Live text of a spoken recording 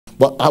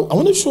But I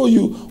want to show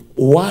you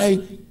why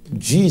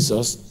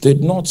Jesus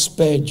did not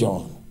spare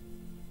John.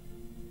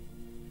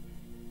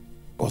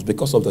 It was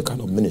because of the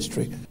kind of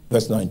ministry.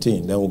 Verse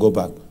 19, then we'll go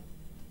back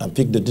and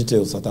pick the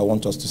details that I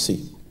want us to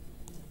see.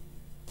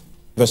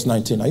 Verse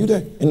 19, are you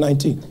there? In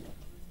 19.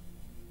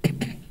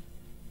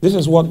 This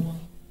is what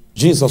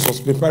Jesus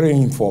was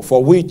preparing him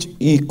for which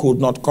he could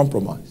not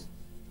compromise.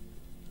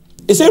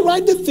 He said,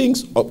 write the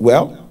things,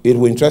 well, it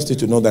will interest you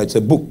to know that it's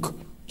a book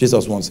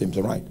Jesus wants him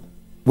to write,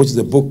 which is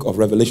the book of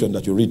Revelation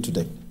that you read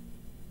today.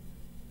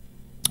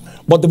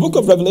 But the book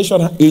of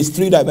Revelation is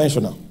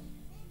three-dimensional.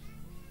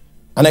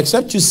 And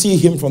except you see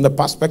him from the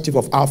perspective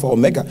of Alpha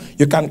Omega,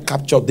 you can't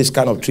capture this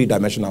kind of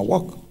three-dimensional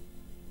work.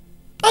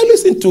 I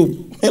listen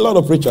to a lot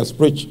of preachers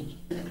preach.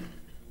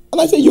 And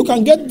I say, you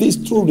can get this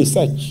through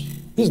research.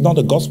 This is not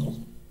the gospel.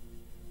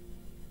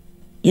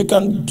 You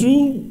can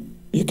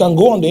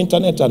go on the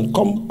internet and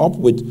come up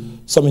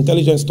with some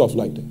intelligent stuff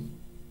like that.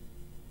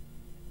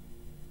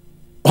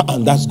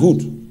 And that's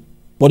good.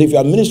 But if you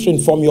are ministering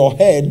from your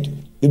head,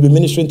 you'll be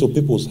ministering to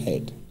people's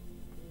head.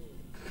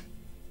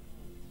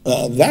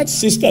 That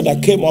sister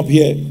that came up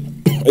here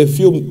a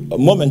few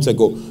moments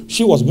ago,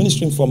 she was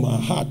ministering from her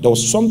heart. There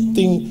was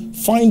something,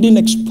 finding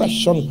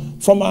expression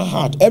from her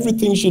heart.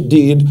 Everything she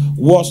did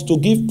was to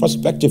give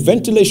perspective,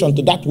 ventilation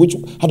to that which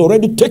had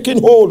already taken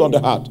hold on the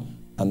heart.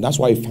 And that's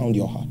why you found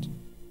your heart.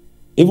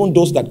 Even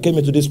those that came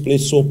into this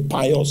place so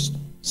pious,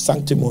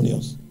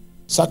 sanctimonious,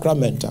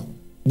 sacramental,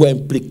 were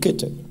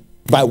implicated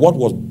by what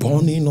was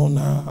burning on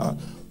her heart.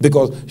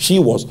 Because she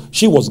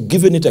was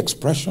giving it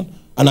expression.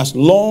 And as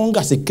long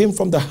as it came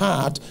from the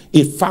heart,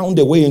 it found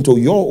a way into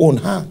your own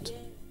heart.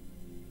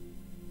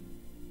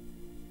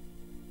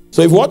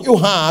 So if what you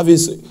have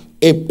is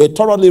a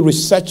thoroughly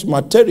researched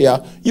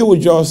material, you will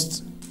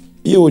just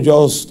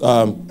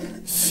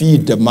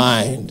feed the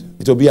mind.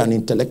 It will be an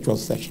intellectual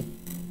session.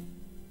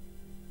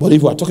 But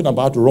if we are talking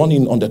about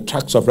running on the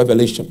tracks of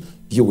revelation,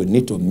 you will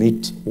need to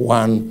meet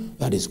one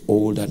that is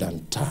older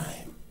than time.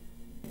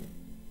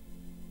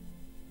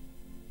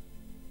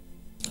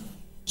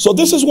 So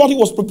this is what he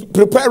was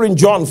preparing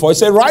John for. He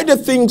said, write the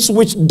things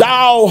which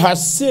thou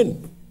hast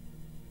seen.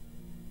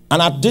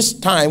 And at this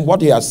time,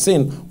 what he has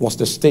seen was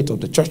the state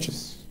of the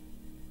churches.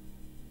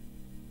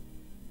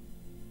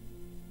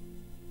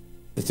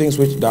 The things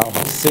which thou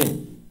hast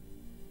seen.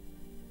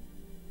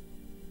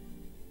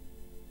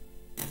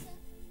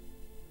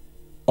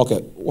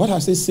 Okay, what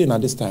has he seen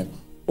at this time?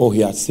 Oh,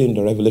 he has seen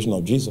the revelation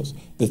of Jesus.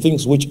 The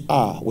things which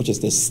are, which is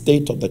the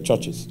state of the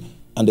churches.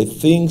 And the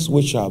things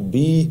which shall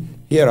be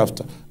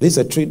hereafter. This is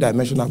a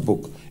three-dimensional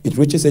book. It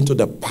reaches into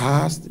the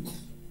past,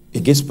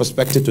 it gives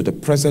perspective to the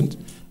present,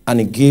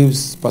 and it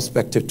gives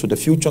perspective to the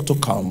future to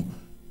come.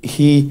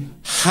 He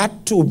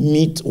had to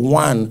meet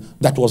one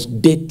that was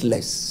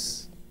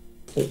dateless,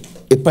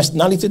 a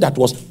personality that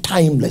was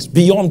timeless,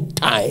 beyond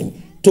time,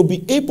 to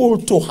be able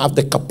to have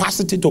the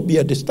capacity to be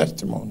a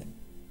testimony.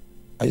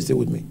 Are you still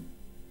with me?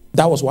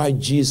 That was why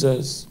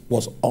Jesus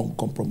was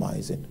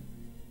uncompromising.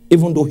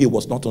 Even though he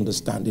was not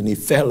understanding, he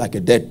felt like a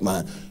dead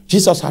man.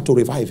 Jesus had to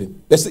revive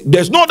him.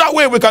 There's no other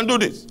way we can do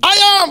this.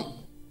 I am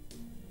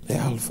the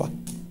Alpha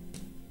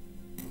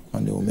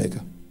and the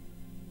Omega.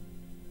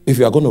 If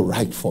you are going to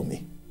write for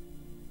me,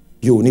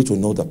 you will need to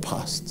know the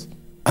past.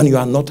 And you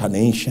are not an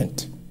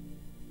ancient.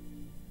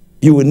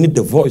 You will need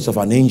the voice of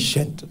an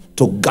ancient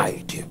to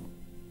guide you.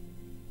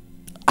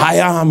 I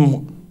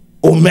am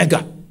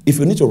Omega. If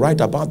you need to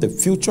write about the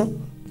future,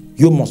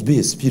 you must be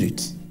a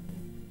spirit.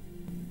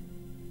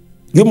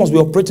 You must be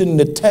operating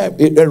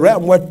in a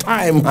realm where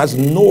time has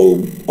no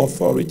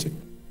authority.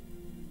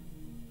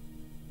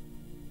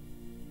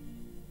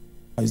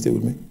 Are you still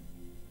with me?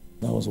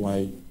 That was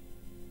why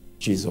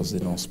Jesus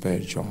did not spare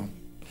John.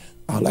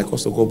 I'd like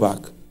us to go back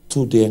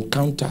to the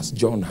encounters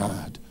John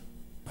had.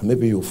 And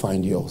maybe you'll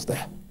find yours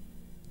there.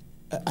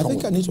 I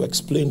think I need to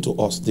explain to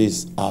us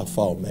this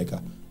Alpha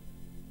Omega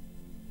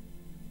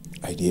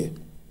idea.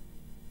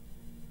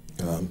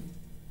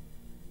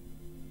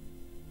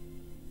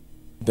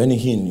 Benny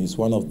Hinn is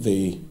one of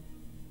the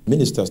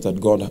ministers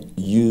that God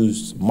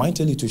used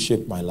mightily to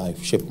shape my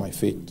life, shape my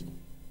faith,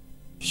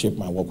 shape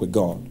my walk with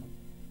God.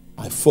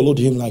 I followed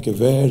him like a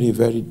very,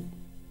 very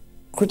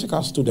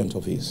critical student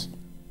of his.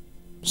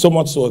 So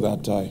much so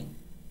that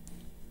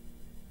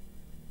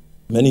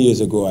many years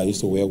ago, I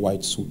used to wear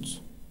white suits.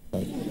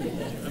 Right?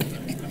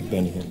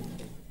 Benny Hinn.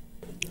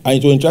 And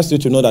it will interest you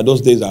to know that those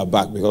days are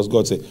back because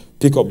God said,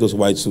 pick up those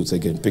white suits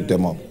again, pick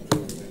them up.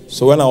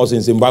 So when I was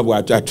in Zimbabwe,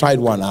 I tried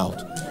one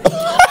out.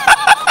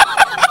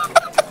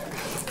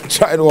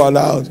 Tried one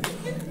out,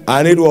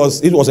 and it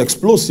was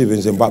explosive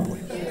in Zimbabwe.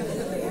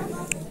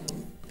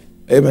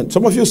 Amen.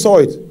 Some of you saw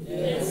it.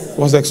 Yes. It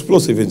was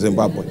explosive in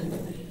Zimbabwe.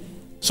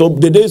 So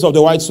the days of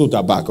the white suit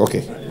are back.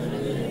 Okay.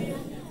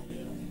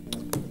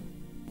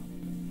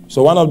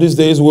 So one of these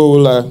days you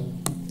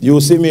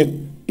will see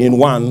me in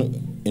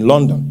one in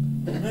London.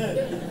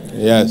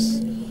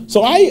 Yes.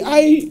 So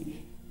I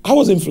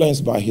was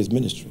influenced by his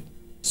ministry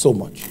so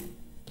much.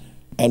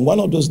 And one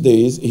of those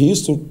days, he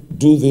used to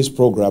do this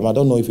program. I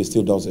don't know if he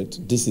still does it.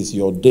 This is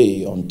your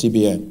day on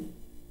TBN.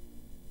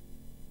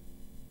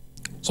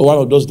 So one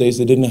of those days,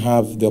 they didn't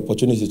have the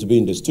opportunity to be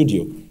in the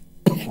studio.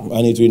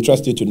 And it will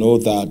interest you to know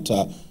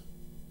that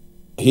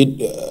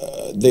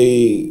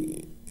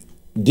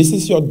This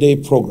Is Your Day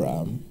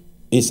program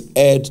is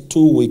aired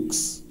 2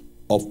 weeks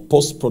of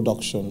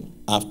post-production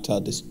after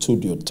the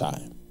studio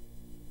time.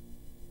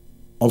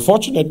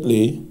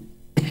 Unfortunately,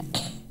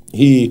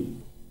 he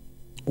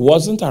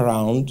wasn't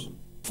around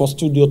for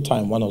studio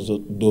time one of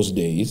those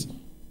days.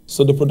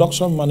 So the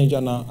production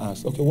manager now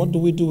asked, okay, what do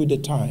we do with the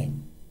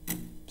time? I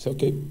said,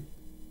 okay,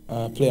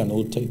 play an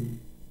old tape.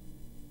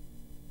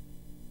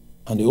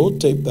 And the old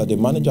tape that the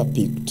manager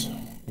picked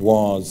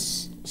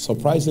was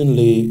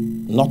surprisingly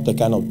not the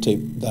kind of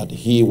tape that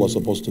he was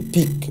supposed to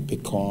pick,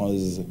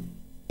 because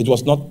it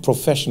was not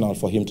professional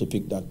for him to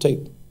pick that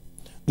tape.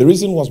 The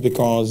reason was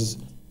because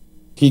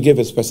he gave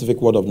a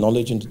specific word of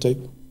knowledge in the tape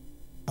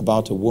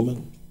about a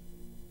woman.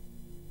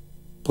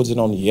 Put it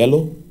on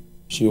yellow.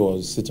 She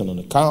was sitting on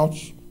a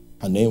couch.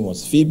 Her name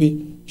was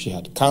Phoebe. She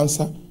had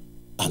cancer,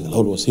 and the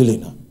Lord was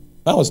healing her.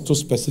 That was too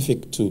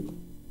specific to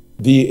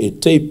be a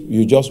tape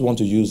you just want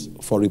to use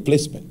for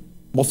replacement.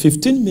 But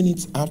 15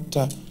 minutes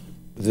after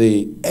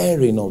the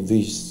airing of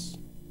this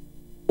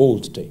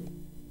old tape,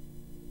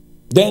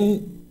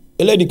 then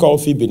a lady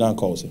called Phoebe now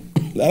calls him.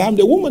 I'm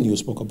the woman you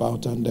spoke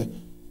about, and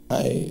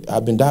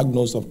I've been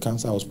diagnosed of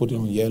cancer. I was put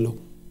on yellow,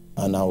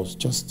 and I was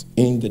just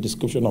in the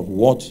description of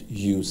what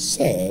you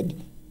said.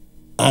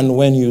 And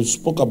when you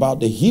spoke about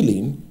the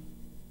healing,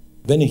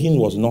 then the healing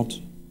was not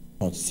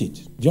on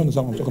seat. Do you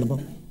understand what I'm talking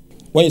about?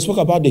 When you spoke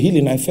about the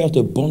healing, I felt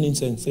a burning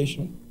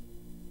sensation.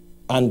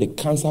 And the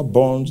cancer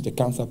burns, the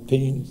cancer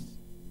pains,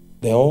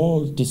 they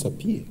all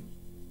disappear.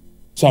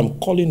 So I'm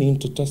calling in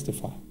to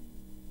testify.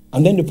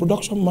 And then the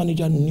production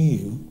manager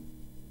knew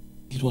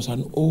it was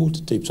an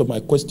old tape. So my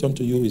question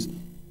to you is,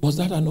 was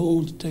that an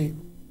old tape?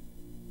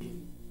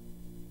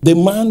 The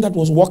man that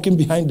was walking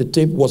behind the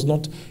tape was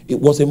not,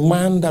 it was a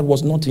man that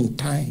was not in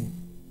time.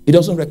 He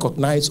doesn't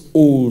recognize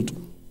old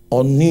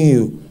or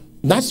new.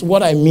 That's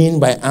what I mean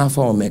by Alpha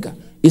Omega.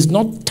 It's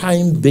not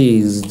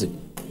time-based.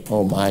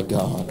 Oh my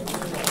God.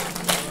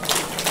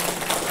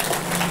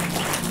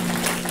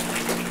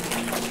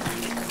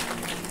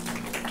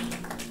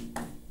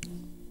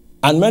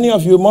 And many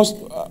of you, most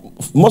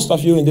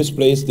of you in this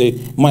place,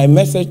 my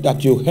message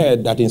that you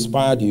heard that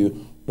inspired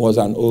you was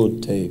an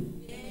old tape.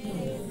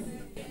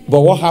 But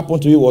what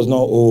happened to you was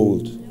not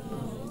old.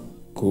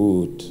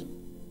 Good.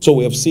 So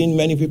we have seen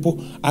many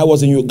people. I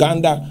was in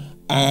Uganda,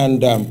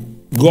 and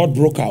God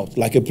broke out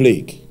like a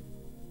plague.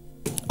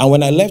 And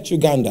when I left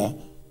Uganda,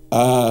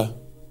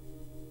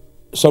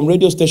 some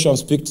radio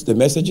stations picked the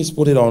messages,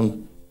 put it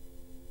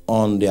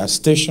on their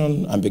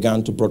station, and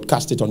began to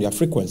broadcast it on their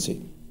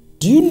frequency.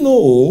 Do you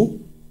know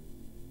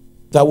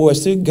that we were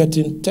still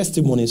getting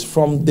testimonies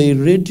from the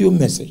radio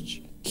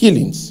message,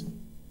 healings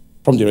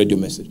from the radio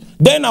message?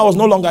 Then I was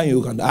no longer in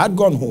Uganda. I had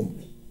gone home,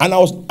 and I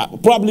was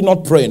probably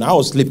not praying. I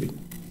was sleeping.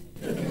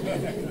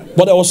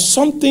 But there was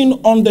something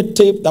on the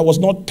tape that was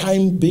not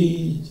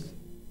time-based.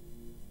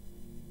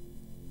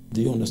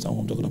 Do you understand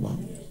what I'm talking about?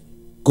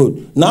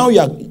 Good. Now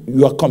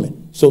you are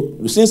coming.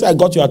 So since I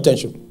got your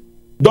attention,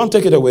 don't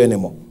take it away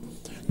anymore.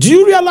 Do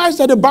you realize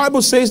that the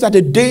Bible says that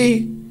a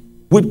day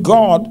with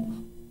God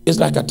is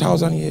like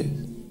 1,000 years?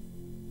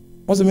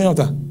 What's the meaning of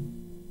that?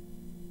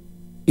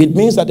 It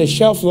means that the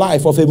shelf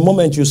life of a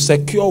moment you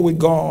secure with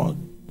God,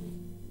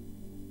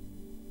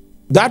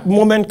 that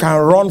moment can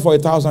run for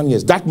 1,000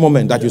 years. That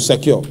moment that you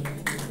secure.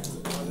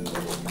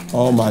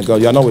 Oh my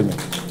God, you are not with me.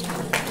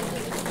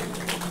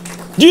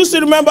 Do you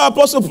still remember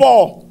Apostle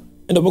Paul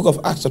in the book of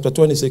Acts chapter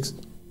 26?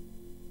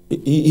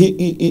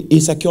 He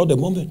secured the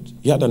moment.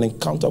 He had an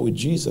encounter with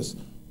Jesus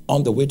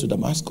on the way to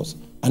Damascus,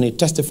 and he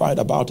testified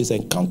about his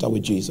encounter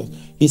with Jesus.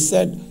 He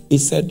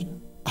said,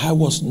 I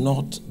was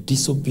not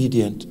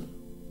disobedient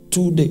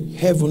to the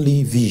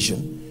heavenly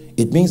vision.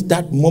 It means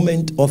that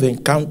moment of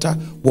encounter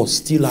was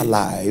still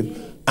alive,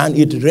 and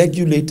it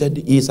regulated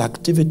his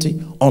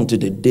activity until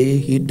the day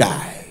he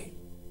died.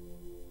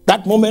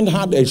 That moment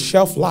had a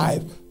shelf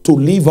life to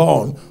live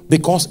on,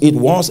 because it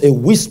was a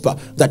whisper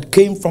that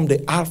came from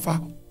the Alpha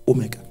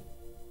Omega.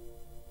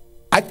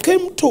 I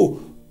came to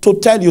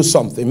tell you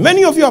something.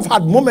 Many of you have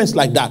had moments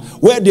like that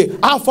where the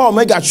Alpha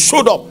Omega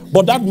showed up,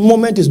 but that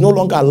moment is no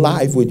longer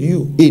alive with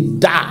you.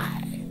 It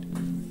died.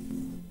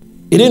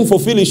 It didn't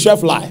fulfill its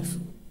shelf life.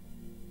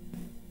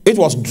 It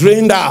was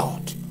drained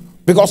out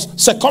because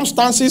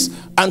circumstances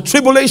and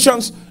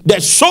tribulations, they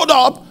showed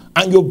up,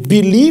 and you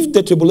believed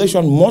the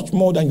tribulation much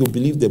more than you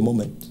believed the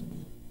moment.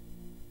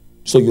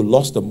 So you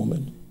lost the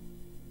moment.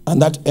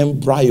 And that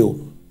embryo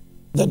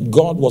that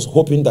God was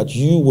hoping that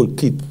you will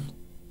keep,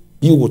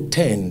 you will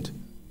tend,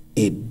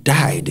 it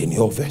died in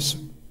your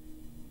vessel.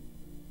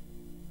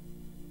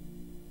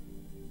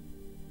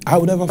 I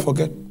will never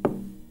forget,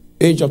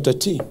 age of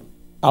 13,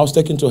 I was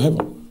taken to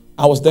heaven.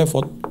 I was there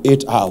for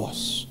 8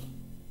 hours.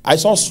 I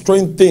saw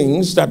strange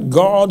things that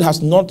God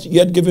has not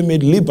yet given me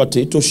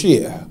liberty to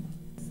share.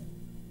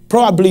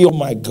 Probably, oh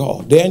my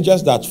God, the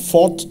angels that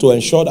fought to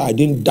ensure that I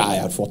didn't die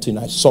at 14,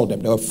 I saw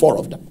them. There were 4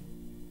 of them.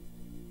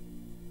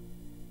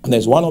 And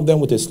there's one of them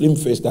with a slim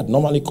face that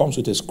normally comes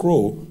with a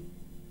scroll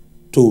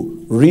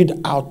to read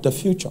out the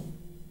future.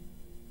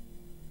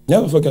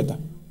 Never forget that.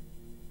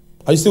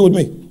 Are you still with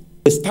me?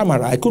 A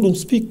stammerer, I couldn't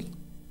speak.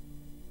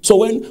 So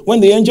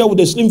when the angel with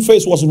the slim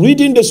face was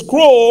reading the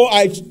scroll,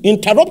 I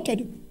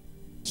interrupted him.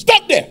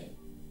 Stop there.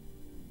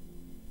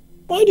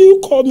 Why do you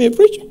call me a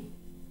preacher?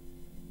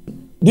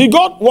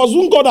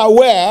 Wasn't God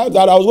aware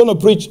that I was going to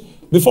preach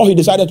before he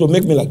decided to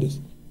make me like this?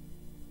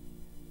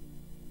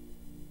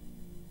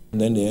 And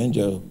then the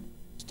angel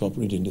stopped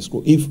reading the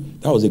scroll. If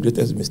that was the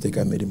greatest mistake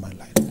I made in my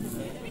life,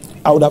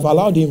 I would have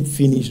allowed him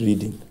finish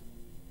reading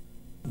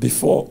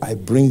before I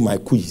bring my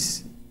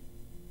quiz.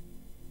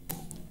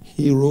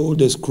 He rolled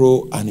the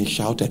scroll and he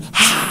shouted,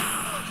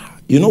 "Ah!"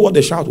 You know what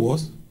the shout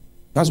was?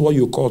 That's what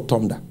you call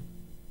thunder.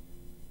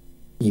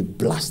 He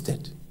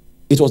blasted.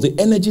 It was the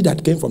energy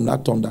that came from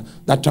that thunder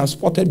that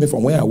transported me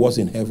from where I was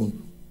in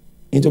heaven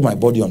into my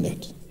body on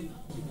earth.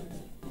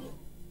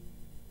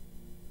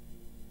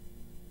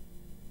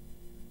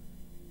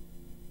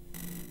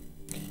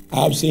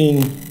 I have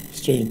seen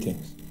strange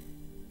things.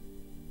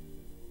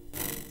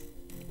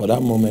 But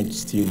that moment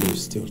still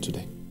lives still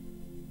today.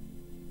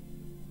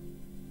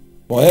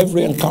 For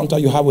every encounter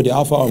you have with the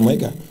Alpha and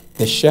Omega,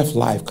 the chef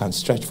life can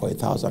stretch for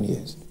 1,000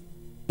 years.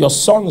 Your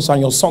sons and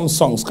your sons'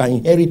 sons can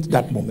inherit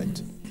that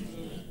moment.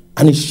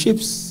 And it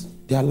shapes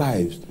their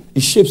lives.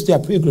 It shapes their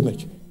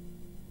pilgrimage.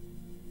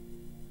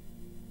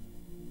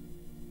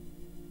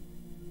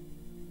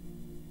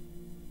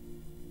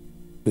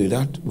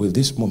 Will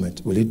this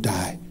moment, will it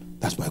die?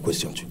 That's my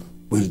question to you.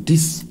 Will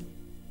this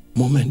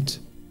moment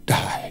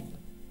die?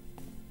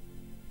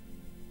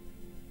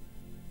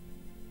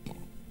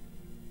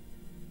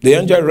 The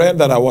angel read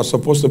that I was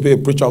supposed to be a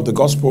preacher of the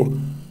gospel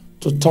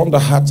to turn the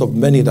hearts of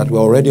many that were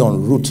already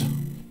en route,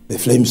 the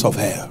flames of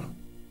hell.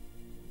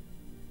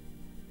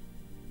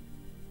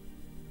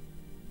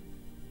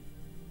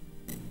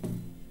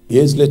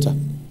 Years later,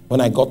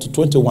 when I got to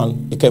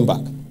 21, he came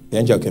back. The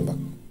angel came back.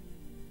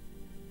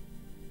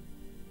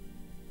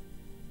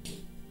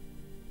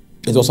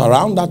 It was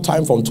around that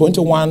time from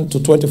 21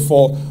 to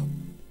 24,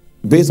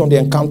 based on the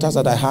encounters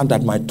that I had,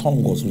 that my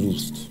tongue was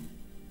loosed.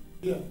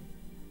 Yeah.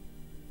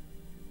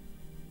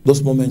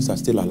 Those moments are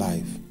still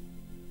alive.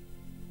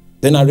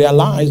 Then I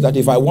realized that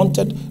if I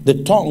wanted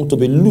the tongue to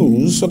be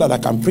loose so that I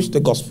can preach the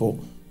gospel,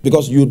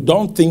 because you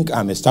don't think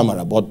I'm a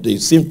stammerer, but the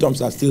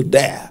symptoms are still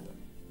there.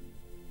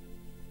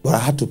 But I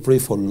had to pray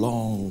for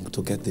long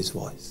to get this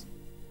voice.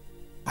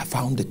 I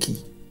found the key.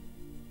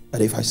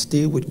 That if I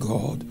stay with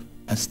God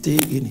and stay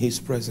in his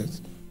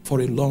presence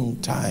for a long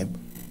time,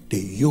 the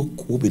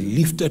yoke will be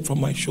lifted from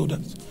my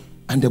shoulders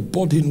and the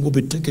burden will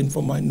be taken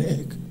from my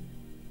neck.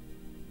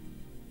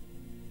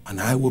 And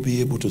I will be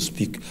able to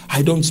speak.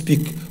 I don't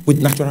speak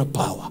with natural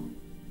power.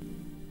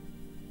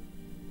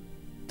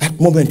 That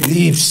moment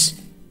leaves.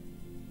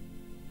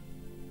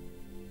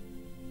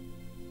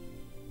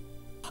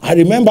 I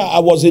remember I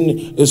was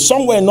in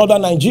somewhere in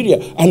northern Nigeria,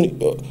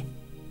 and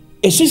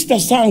a sister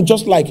sang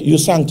just like you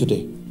sang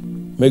today.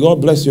 May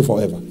God bless you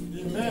forever.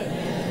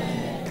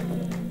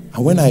 Amen.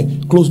 And when I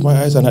closed my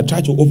eyes and I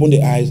tried to open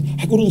the eyes,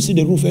 I couldn't see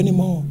the roof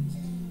anymore.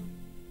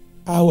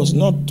 I was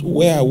not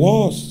where I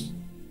was.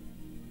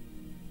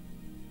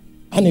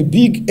 And a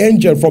big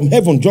angel from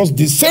heaven just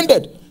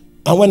descended.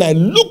 And when I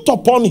looked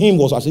upon him,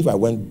 it was as if I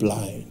went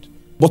blind.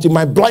 But in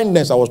my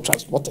blindness, I was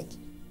transported.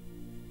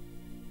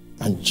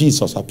 And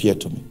Jesus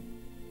appeared to me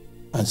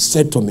and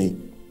said to me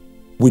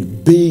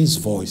with bass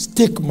voice,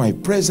 "Take my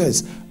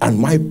presence and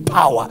my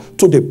power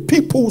to the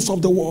peoples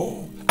of the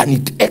world." And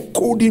it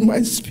echoed in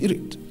my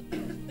spirit.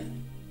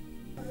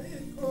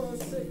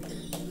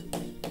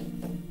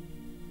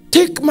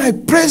 Take my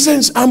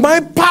presence and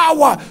my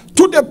power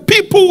to the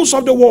peoples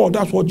of the world.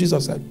 That's what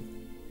Jesus said.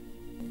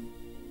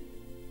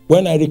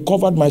 When I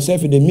recovered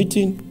myself in the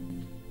meeting,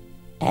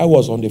 I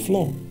was on the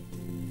floor.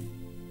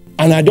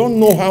 And I don't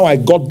know how I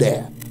got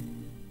there.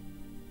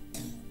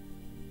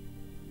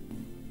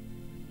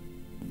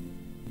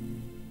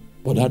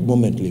 But that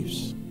moment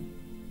lives.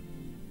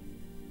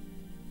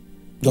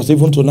 Because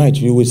even tonight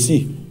you will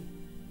see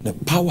the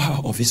power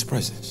of his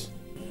presence.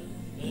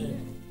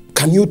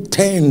 Can you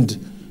tend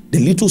the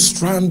little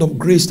strand of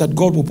grace that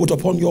God will put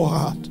upon your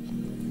heart?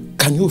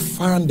 Can you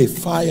fan the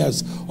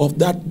fires of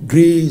that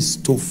grace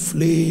to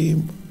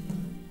flame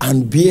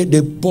and bear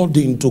the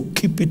burden to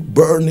keep it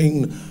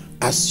burning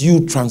as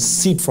you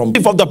transit from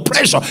the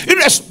pressure,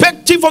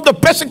 irrespective of the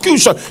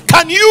persecution?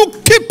 Can you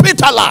keep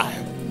it alive?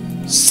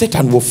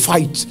 Satan will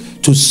fight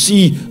to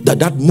see that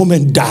that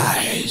moment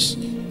dies.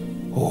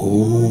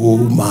 Oh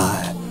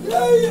my.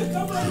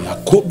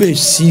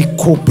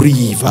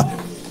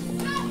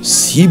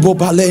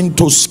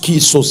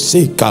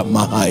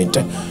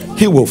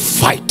 He will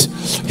fight.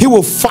 He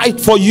will fight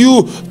for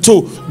you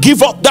to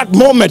give up that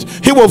moment.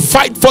 He will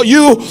fight for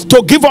you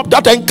to give up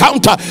that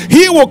encounter.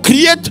 He will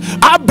create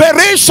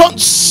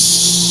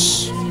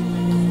aberrations.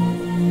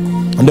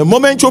 And the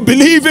moment you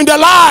believe in the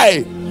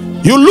lie,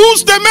 you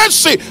lose the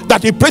mercy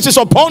that he places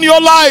upon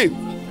your life.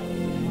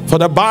 For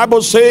the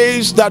Bible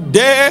says that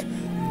there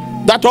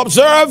that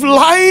observe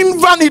lying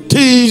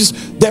vanities,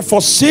 they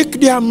forsake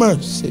their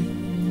mercy.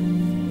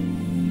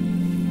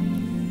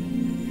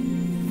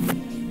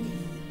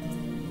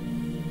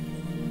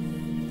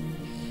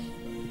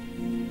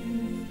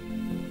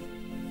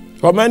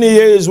 For many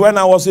years when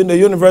I was in the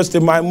university,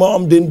 my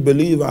mom didn't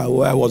believe I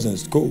was in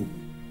school.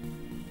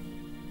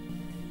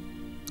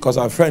 Because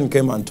her friend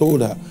came and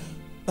told her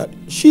that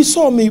she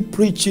saw me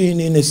preaching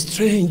in a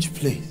strange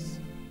place.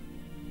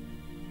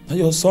 And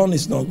your son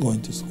is not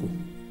going to school.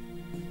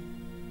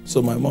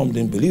 So my mom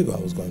didn't believe I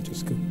was going to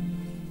school.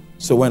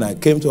 So when I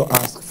came to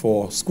ask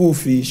for school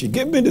fees, she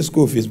gave me the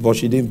school fees, but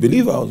she didn't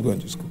believe I was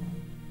going to school.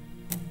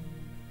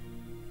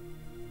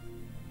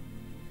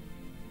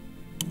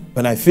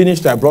 When I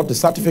finished, I brought the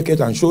certificate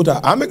and showed her,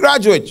 I'm a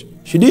graduate.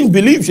 She didn't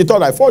believe, she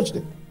thought I forged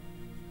it.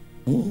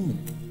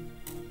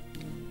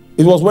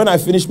 It was when I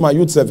finished my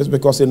youth service,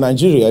 because in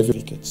Nigeria,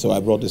 so I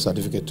brought the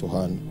certificate to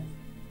her. And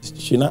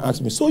she now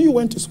asked me, so you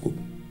went to school?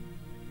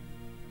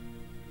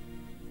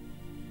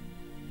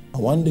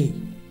 And one day,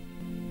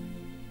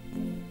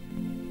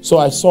 so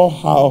I saw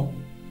how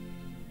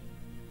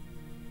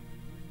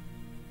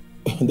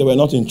they were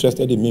not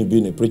interested in me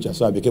being a preacher,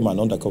 so I became an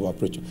undercover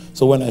preacher.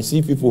 So when I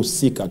see people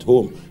sick at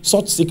home,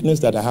 such sickness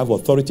that I have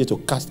authority to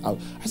cast out,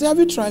 I say, have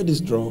you tried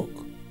this drug?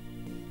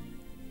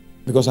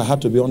 Because I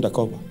had to be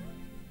undercover.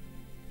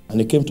 And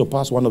it came to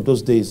pass one of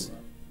those days,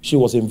 she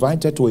was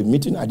invited to a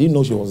meeting. I didn't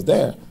know she was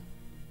there.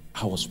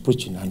 I was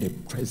preaching and the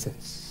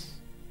presence.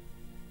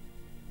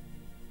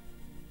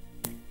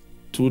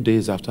 2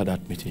 days after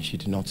that meeting, she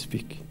did not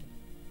speak.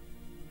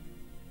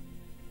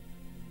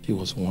 She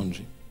was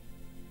wondering.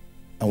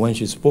 And when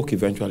she spoke,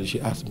 eventually she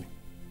asked me,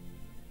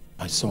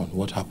 my son,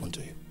 what happened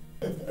to you?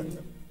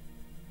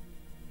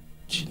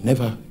 She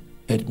never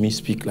heard me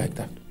speak like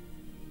that.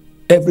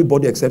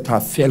 Everybody except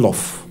her fell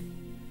off.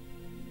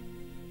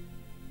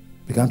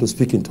 Began to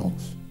speak in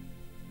tongues.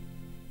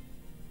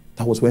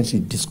 That was when she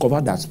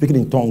discovered that speaking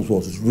in tongues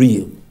was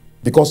real.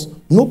 Because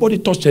nobody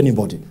touched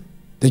anybody.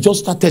 They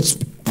just started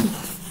speaking.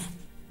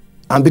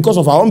 And because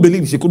of her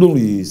unbelief, she couldn't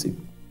receive.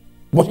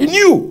 But he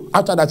knew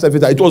after that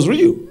service that it was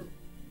real.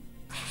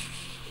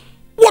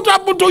 What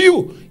happened to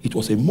you? It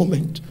was a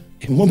moment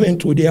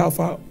with the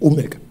Alpha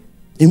Omega.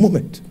 A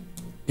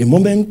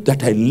moment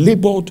that I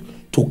labored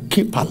to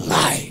keep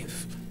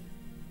alive.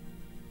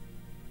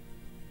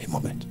 A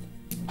moment.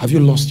 Have you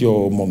lost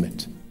your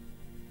moment?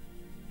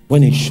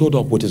 When he showed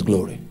up with his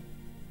glory.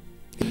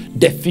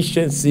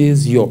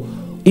 Deficiencies, your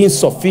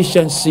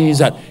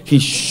insufficiencies, and he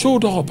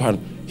showed up and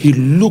he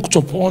looked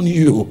upon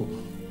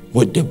you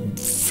with the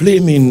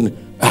flaming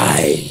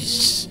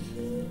eyes.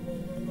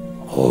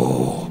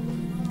 Oh,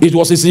 it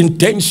was his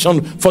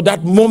intention for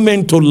that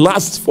moment to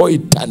last for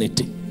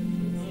eternity.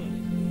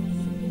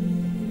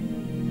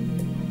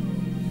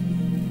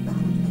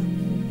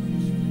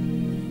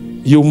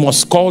 You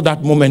must call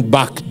that moment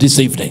back this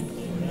evening.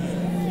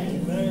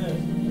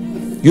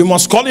 You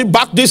must call it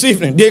back this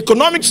evening. The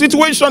economic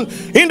situation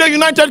in the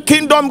United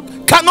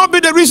Kingdom cannot be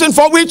the reason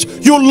for which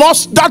you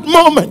lost that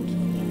moment.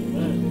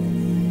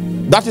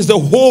 That is the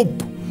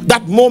hope.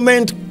 That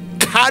moment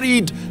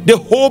carried the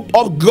hope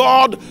of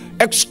God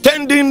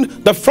extending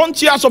the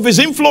frontiers of his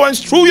influence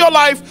through your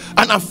life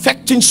and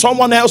affecting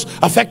someone else,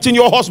 affecting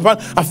your husband,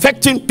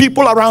 affecting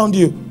people around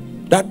you.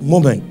 That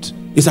moment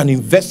is an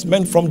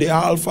investment from the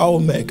Alpha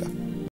Omega.